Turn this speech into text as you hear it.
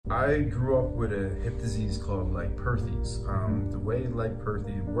I grew up with a hip disease called Legg-Perthes. The way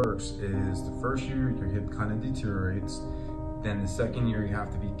Legg-Perthes works is the first year your hip kind of deteriorates. Then the second year you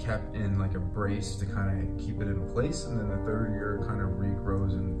have to be kept in like a brace to kind of keep it in place. And then the third year it kind of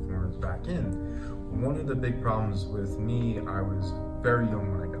regrows and forms back in. One of the big problems with me, I was very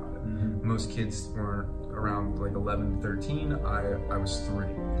young when I got it. Most kids weren't around like 11 to 13. I was 3.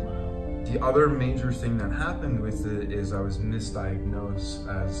 The other major thing that happened with it is I was misdiagnosed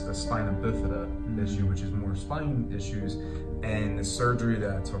as a spina bifida issue, which is more spine issues, and the surgery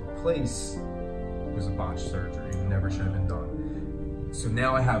that took place was a botched surgery. It never should have been done. So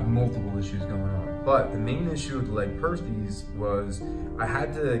now I have multiple issues going on. But the main issue with Legg-Perthes was I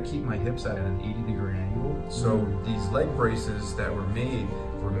had to keep my hips at an 80-degree angle. So these leg braces that were made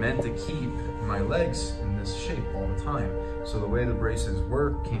were meant to keep my legs in this shape all the time. So the way the braces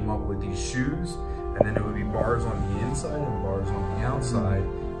work came up with these shoes, and then it would be bars on the inside and bars on the outside,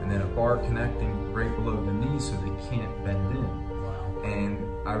 and then a bar connecting right below the knee so they can't bend in.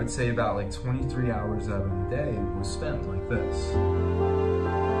 And I would say about like 23 hours out of the day was spent like this.